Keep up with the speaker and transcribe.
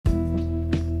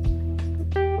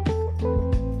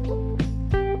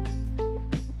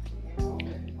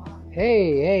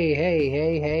Hey,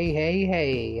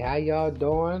 how y'all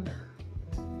doing?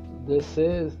 This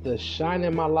is the Shine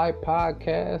in My Life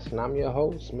podcast, and I'm your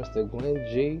host, Mr. Glenn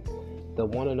G, the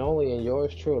one and only, and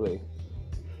yours truly.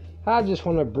 I just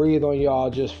want to breathe on y'all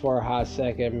just for a hot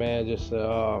second, man, just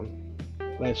to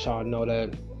let y'all know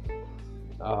that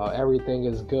everything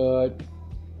is good.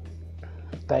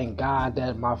 Thank God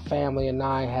that my family and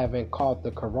I haven't caught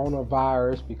the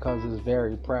coronavirus because it's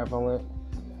very prevalent.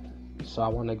 So I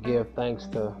want to give thanks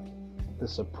to the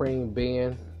Supreme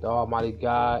Being, the Almighty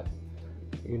God,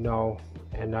 and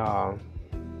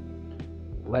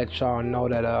let y'all know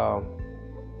that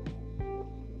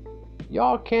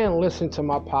y'all can listen to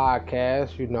my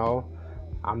podcast.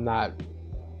 I'm not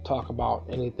talking about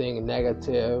anything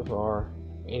negative or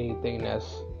anything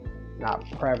that's not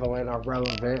prevalent or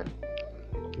relevant,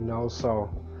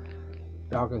 so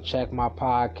y'all can check my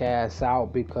podcast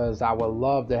out, because I would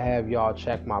love to have y'all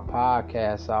check my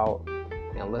podcast out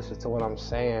and listen to what I'm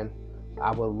saying.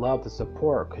 I would love to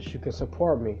support, because you can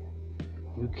support me.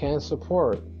 You can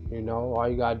support, all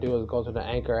you gotta do is go to the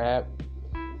Anchor app.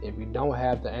 If you don't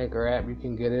have the Anchor app, you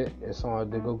can get it. It's on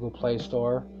the Google Play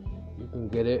Store. You can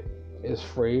get it. It's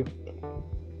free.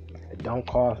 It don't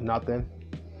cost nothing.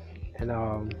 And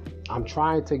I'm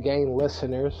trying to gain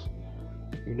listeners,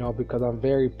 because I'm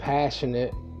very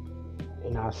passionate,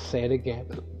 and I'll say it again,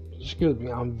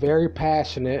 I'm very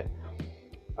passionate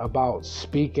about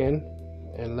speaking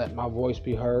and let my voice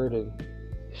be heard and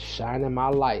shining my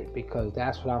light, because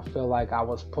that's what I feel like I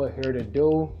was put here to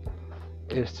do,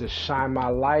 is to shine my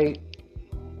light.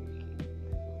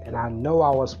 And I know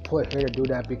I was put here to do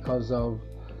that because of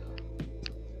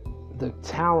the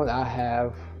talent I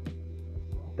have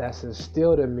that's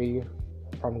instilled in me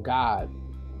from God.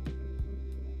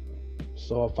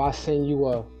 So if I send you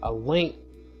a link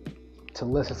to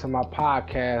listen to my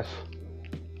podcast,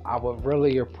 I would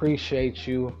really appreciate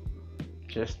you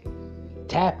just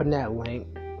tapping that link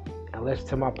and listen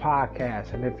to my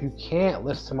podcast. And if you can't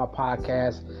listen to my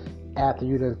podcast after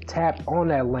you done tap on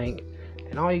that link,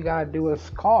 and all you gotta do is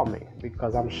call me,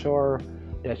 because I'm sure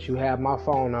that you have my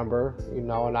phone number,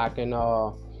 and I can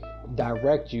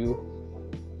direct you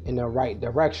in the right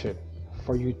direction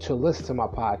for you to listen to my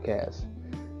podcast,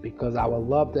 because I would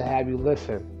love to have you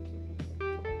listen.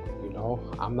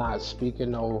 I'm not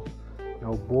speaking no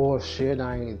bullshit.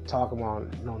 I ain't talking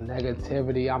about no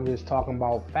negativity. I'm just talking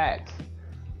about facts,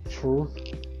 truth,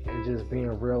 and just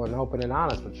being real and open and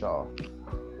honest with y'all.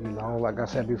 Like I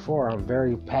said before, I'm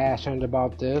very passionate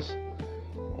about this,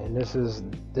 and this is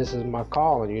my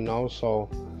calling. So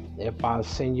if I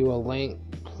send you a link,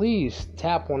 please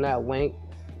tap on that link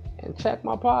and check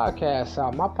my podcast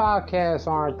out. My podcasts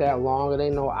aren't that long. It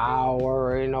ain't no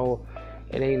hour. It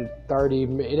ain't 30.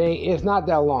 It's not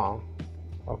that long.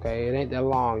 Okay, it ain't that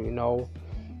long.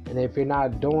 And if you're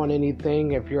not doing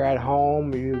anything, if you're at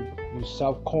home, you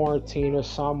self-quarantine or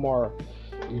something, or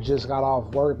you just got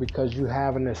off work because you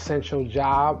have an essential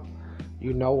job,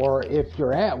 or if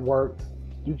you're at work,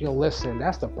 you can listen.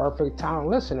 That's the perfect time to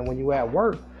listen. And when you at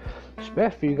work,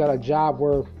 especially if you got a job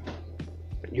where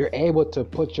you're able to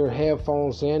put your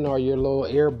headphones in or your little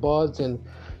earbuds and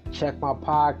check my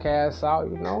podcast out,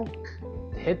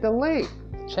 hit the link,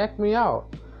 check me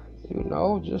out,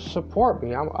 just support me.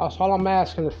 That's all I'm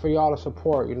asking is for y'all to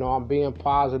support. I'm being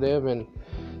positive and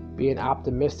being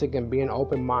optimistic and being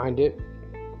open-minded.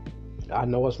 I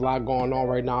know it's a lot going on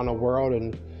right now in the world,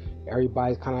 and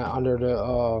everybody's kind of under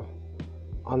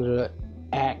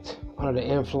the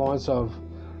influence of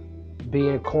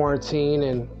being quarantined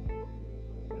and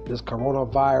this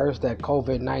coronavirus, that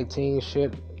COVID-19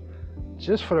 shit.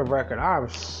 Just for the record, I'm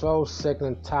so sick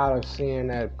and tired of seeing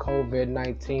that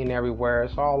COVID-19 everywhere.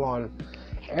 It's all on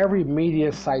every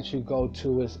media site you go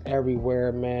to. It's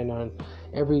everywhere, man. On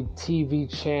every TV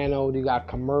channel, you got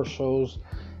commercials,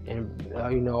 and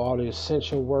all the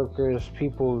essential workers,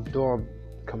 people doing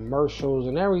commercials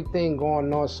and everything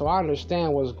going on. So I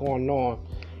understand what's going on.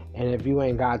 And if you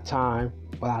ain't got time,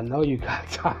 but I know you got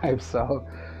time, so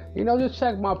just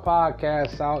check my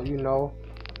podcast out.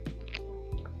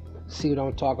 See what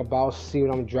I'm talking about, see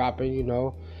what I'm dropping,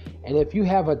 And if you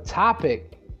have a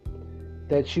topic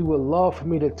that you would love for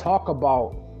me to talk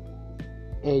about,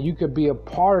 and you could be a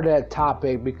part of that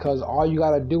topic, because all you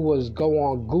got to do is go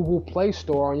on Google Play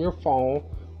Store on your phone,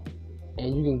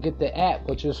 and you can get the app,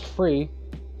 which is free,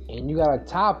 and you got a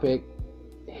topic,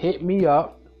 hit me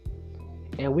up,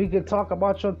 and we can talk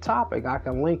about your topic. I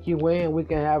can link you in, we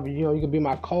can have, you can be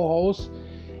my co-host,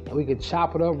 and we can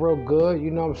chop it up real good,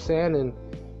 you know what I'm saying, and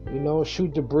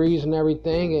shoot the breeze and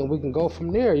everything, and we can go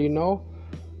from there,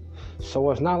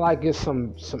 So it's not like it's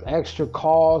some extra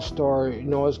cost, or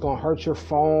it's gonna hurt your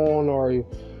phone, or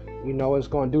it's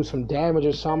gonna do some damage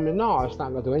or something. No, it's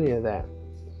not gonna do any of that.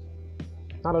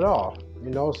 Not at all.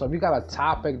 So if you got a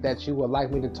topic that you would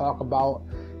like me to talk about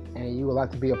and you would like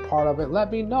to be a part of it,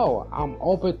 let me know. I'm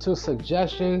open to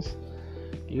suggestions.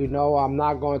 I'm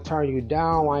not going to turn you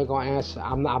down. I ain't going to answer.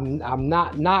 I'm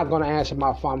not going to answer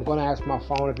my phone. I'm going to answer my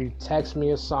phone if you text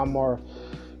me or something, or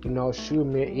shoot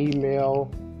me an email.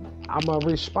 I'm going to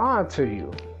respond to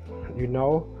you.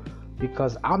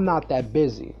 Because I'm not that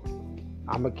busy.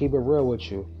 I'm going to keep it real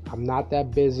with you. I'm not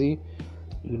that busy.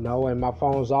 And my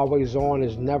phone's always on,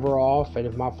 it's never off. And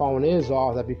if my phone is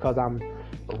off, that's because I'm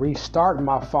restarting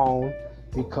my phone,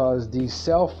 because these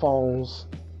cell phones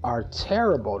are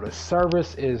terrible. The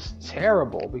service is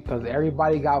terrible because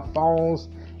everybody got phones,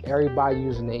 everybody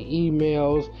using their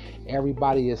emails,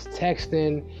 everybody is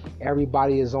texting,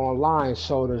 everybody is online.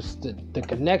 So the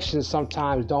connections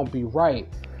sometimes don't be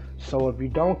right. So if you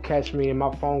don't catch me in my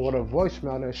phone with a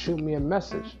voicemail, then shoot me a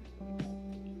message.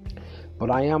 But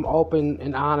I am open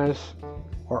and honest,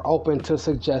 or open to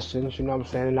suggestions, and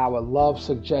I would love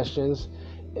suggestions.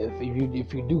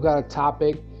 If you do got a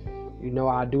topic,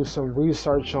 I do some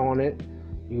research on it,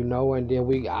 and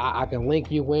then I can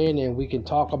link you in and we can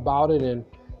talk about it and,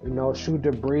 shoot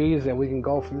the breeze, and we can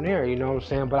go from there,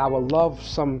 But I would love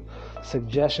some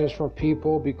suggestions from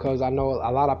people, because I know a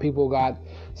lot of people got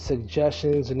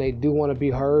suggestions and they do want to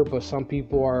be heard, but some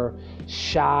people are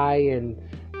shy and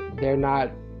they're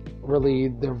not really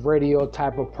the radio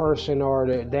type of person, or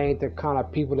they ain't the kind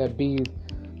of people that be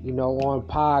on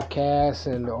podcasts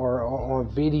and or on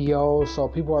videos. So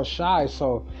people are shy.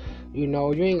 So you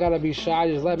ain't gotta be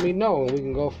shy, just let me know and we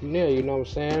can go from there,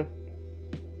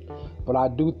 But I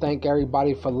do thank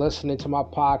everybody for listening to my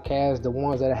podcast, the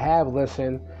ones that have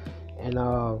listened and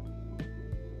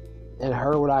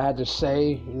heard what I had to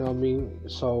say,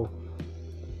 So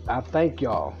I thank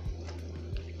y'all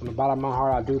from the bottom of my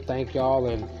heart. I do thank y'all,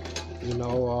 and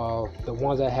the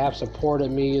ones that have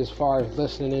supported me as far as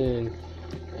listening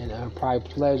and probably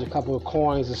pledge a couple of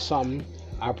coins or something.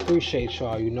 I appreciate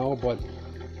y'all, but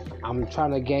I'm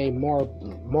trying to gain more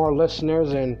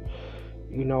listeners and,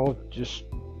 just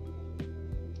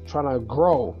trying to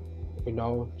grow,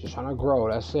 just trying to grow.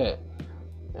 That's it.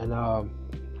 And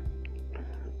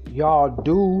y'all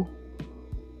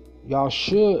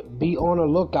should be on the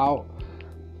lookout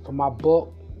for my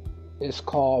book. It's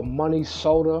called Money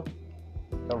Soda.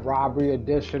 The robbery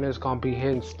edition is gonna be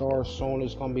hitting stores soon.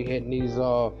 It's gonna be hitting these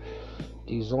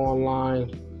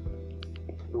online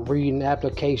reading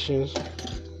applications,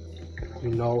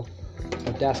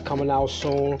 But that's coming out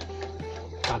soon.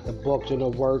 Got the books in the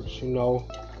works, And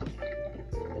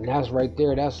that's right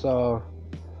there. That's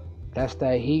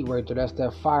that heat right there. That's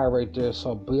that fire right there.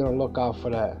 So be on the lookout for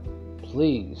that.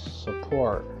 Please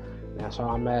support. And that's all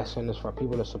I'm asking, is for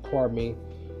people to support me.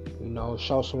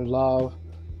 Show some love.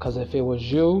 Because if it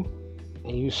was you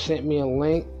and you sent me a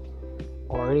link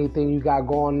or anything you got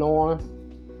going on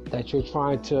that you're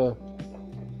trying to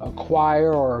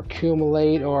acquire or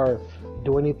accumulate or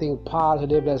do anything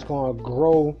positive that's going to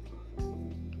grow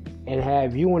and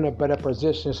have you in a better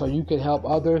position so you can help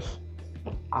others,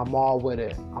 I'm all with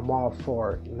it. I'm all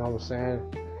for it. You know what I'm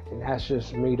saying? And that's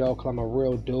just me, though, because I'm a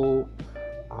real dude.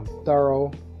 I'm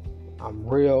thorough. I'm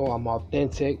real. I'm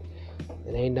authentic.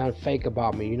 It ain't nothing fake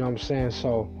about me, you know what I'm saying?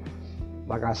 So,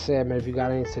 like I said, man, if you got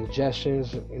any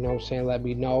suggestions, let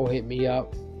me know, hit me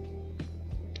up.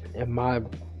 And my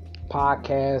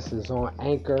podcast is on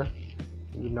Anchor,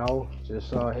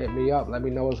 just hit me up, let me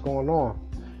know what's going on,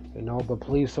 but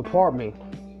please support me.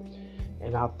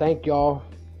 And I thank y'all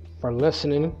for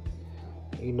listening,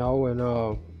 and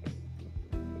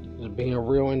just being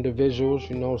real individuals,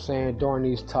 during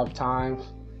these tough times,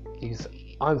 these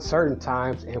uncertain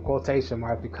times, in quotation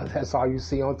marks, because that's all you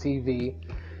see on TV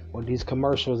with these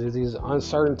commercials, is these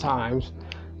uncertain times.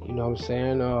 I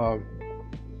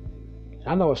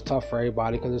know it's tough for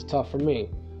everybody, because it's tough for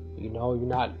me. You're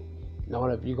not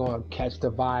knowing if you're going to catch the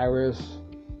virus,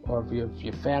 or if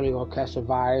your family going to catch the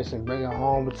virus and bring it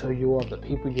home to you, or if the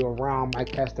people you're around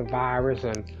might catch the virus,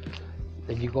 and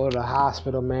then you go to the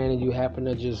hospital, man, and you happen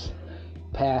to just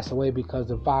pass away because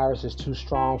the virus is too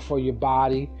strong for your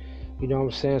body. You know what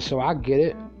I'm saying? So I get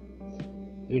it.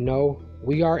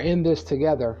 We are in this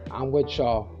together. I'm with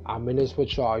y'all. I'm in this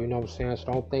with y'all. You know what I'm saying? So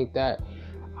don't think that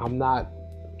I'm not,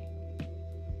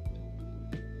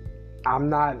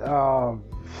 how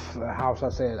should I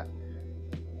say it?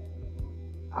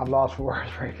 I've lost words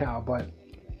right now, but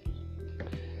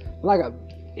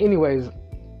anyways,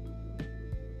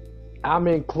 I'm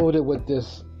included with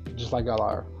this just like y'all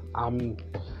are.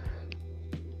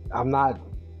 I'm not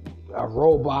a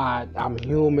robot. I'm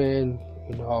human,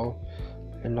 you know.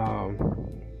 And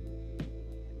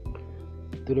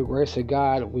through the grace of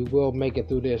God, we will make it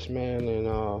through this, man.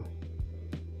 And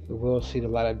we will see the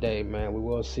light of day, man. We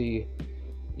will see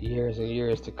years and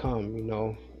years to come, you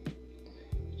know.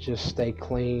 Just stay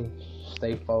clean,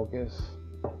 stay focused,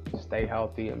 stay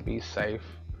healthy, and be safe.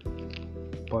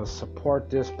 But support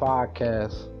this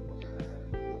podcast.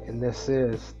 And this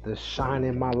is the Shine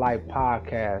in My Light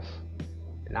podcast.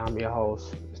 And I'm your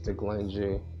host, Mr. Glenn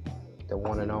G, the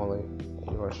one and only,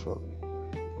 yours truly.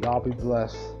 Y'all be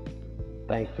blessed.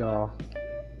 Thank y'all.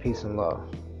 Peace and love.